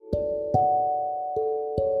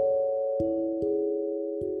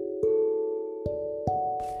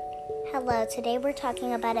Hello, today we're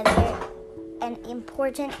talking about an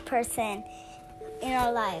important person in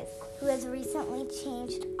our lives who has recently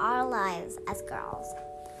changed our lives as girls.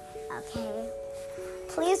 Okay,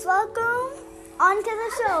 please welcome onto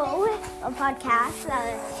the show, a podcast.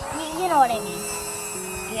 You know what I mean.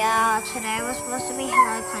 Yeah, today was supposed to be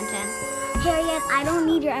Hillary Clinton. Harriet, I don't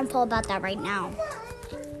need your info about that right now.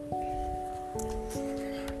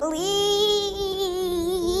 Please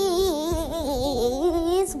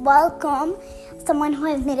welcome someone who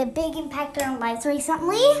has made a big impact on our lives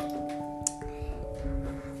recently,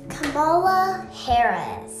 Kamala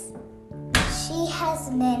Harris. She has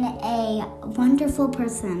been a wonderful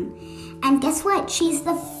person. And guess what? She's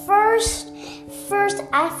the first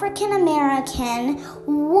African-American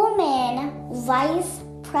woman vice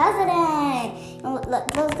president.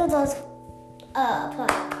 Look at those.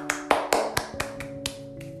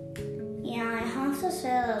 Yeah, I have to say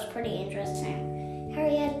that was pretty interesting.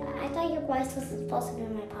 Harriet, I thought your voice was supposed to be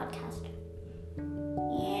on my podcast.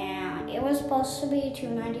 Yeah, it was supposed to be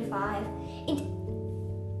 $2.95.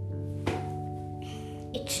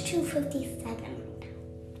 It's $2.57.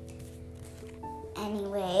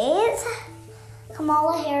 Anyways,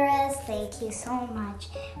 Kamala Harris, thank you so much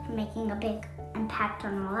for making a big impact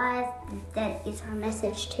on our lives. That is our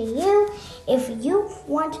message to you. If you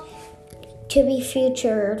want to be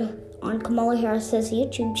featured on Kamala Harris's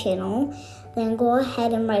YouTube channel, then go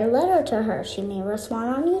ahead and write a letter to her. She may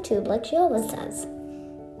respond on YouTube like she always does.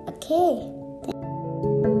 Okay.